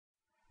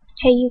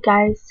Hey you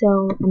guys,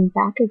 so I'm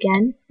back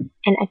again,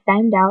 and I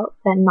found out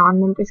that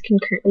non-members can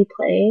currently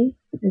play.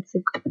 It's a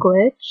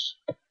glitch.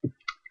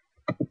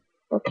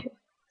 Okay,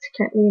 so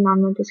currently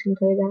non-members can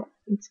play that.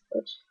 It's a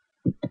glitch.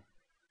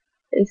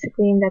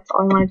 Basically, and that's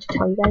all I wanted to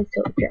tell you guys.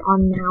 So if you're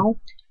on now,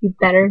 you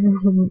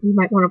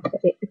might want to play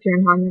it if you're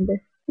a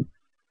non-member.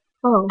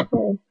 Oh,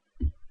 hey.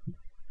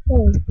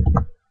 Hey.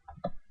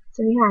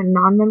 So yeah,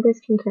 non-members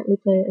can currently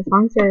play it as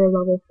long as they're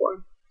level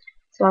 4.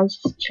 So I was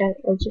just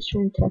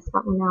trying to test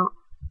that one out.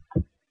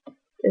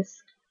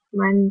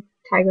 Mine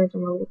tigers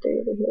on level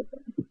 3 over here,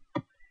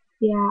 but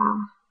yeah.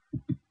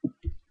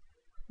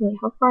 Wait,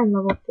 how far in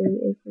level 3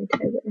 is my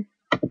tiger?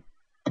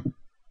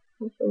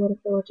 Okay, what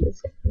if the witch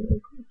is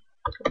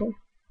okay.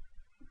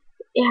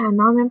 Yeah,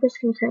 non-members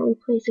can currently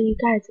play, so you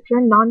guys, if you're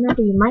a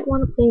non-member, you might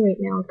want to play right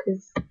now,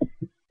 because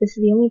this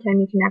is the only time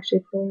you can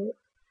actually play it.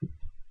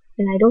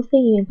 And I don't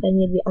think you can play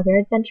any of the other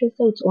adventures,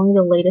 though. It's only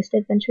the latest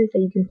adventures that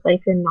you can play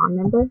if you're a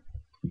non-member.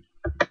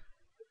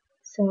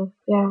 So,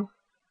 yeah.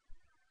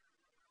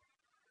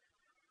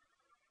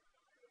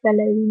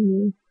 Follow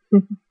me.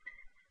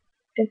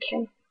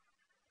 Okay.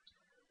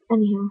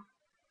 Anyhow.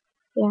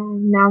 Yeah,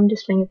 now I'm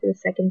just playing it for the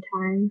second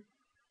time.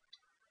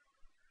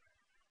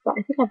 But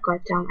I think I've got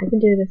it down. I can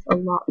do this a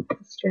lot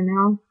faster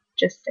now.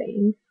 Just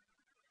saying.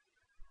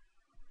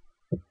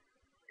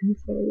 And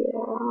so,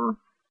 yeah.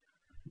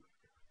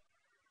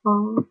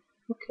 Oh,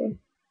 okay.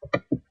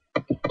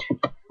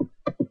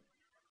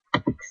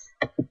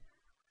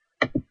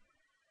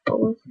 What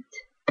was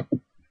it?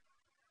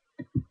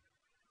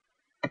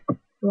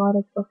 A lot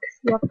of books.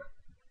 Yep.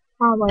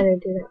 Ah, why did I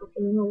do that?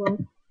 Okay, you know what?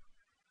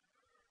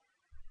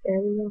 There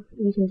we go.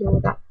 You can deal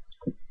with that.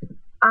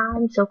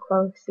 I'm so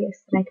close.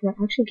 Yes, and I can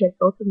actually get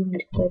both of mine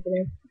to play over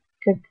there.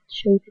 Could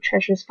show you the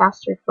treasures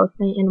faster if both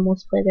my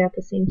animals play there at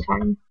the same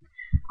time.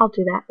 I'll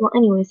do that. Well,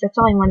 anyways, that's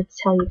all I wanted to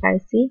tell you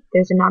guys. See,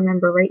 there's a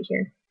non-member right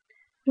here.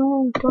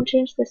 No, don't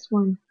change this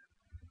one.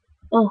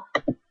 Ugh.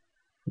 I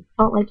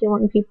don't like it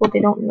when people, they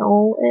don't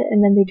know it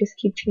and then they just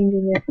keep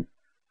changing it.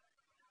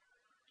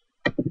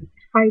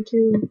 I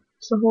do.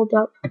 So hold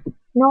up.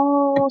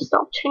 No,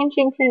 stop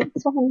changing it.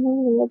 So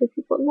annoying with other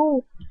people.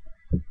 No.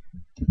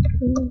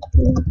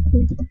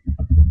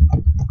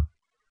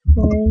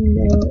 I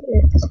know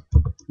it.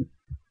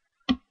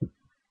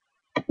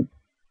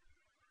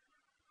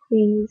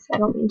 Please, I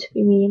don't mean to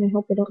be mean. I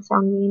hope I don't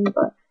sound mean,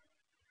 but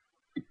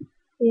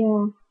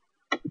yeah.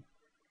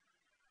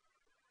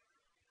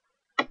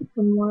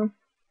 One more.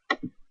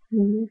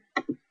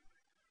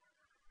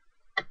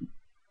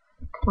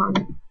 Come on.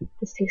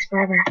 This takes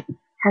forever.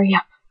 Hurry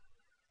up.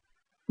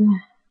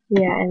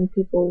 Yeah, and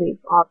people leave,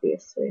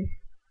 obviously.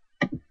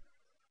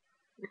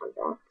 Now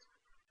that.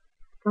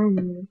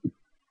 Finally.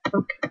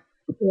 Okay.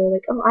 They're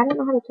like, oh, I don't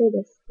know how to play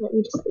this. Let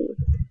me just leave.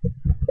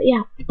 But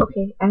yeah,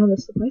 okay. I don't know.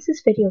 Why is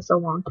this video so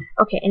long?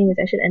 Okay, anyways,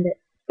 I should end it.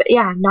 But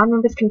yeah,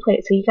 non-members can play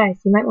it. So you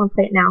guys, you might want to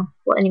play it now.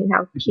 Well,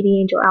 anyhow,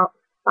 Kitty Angel out.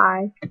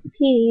 Bye.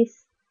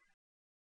 Peace.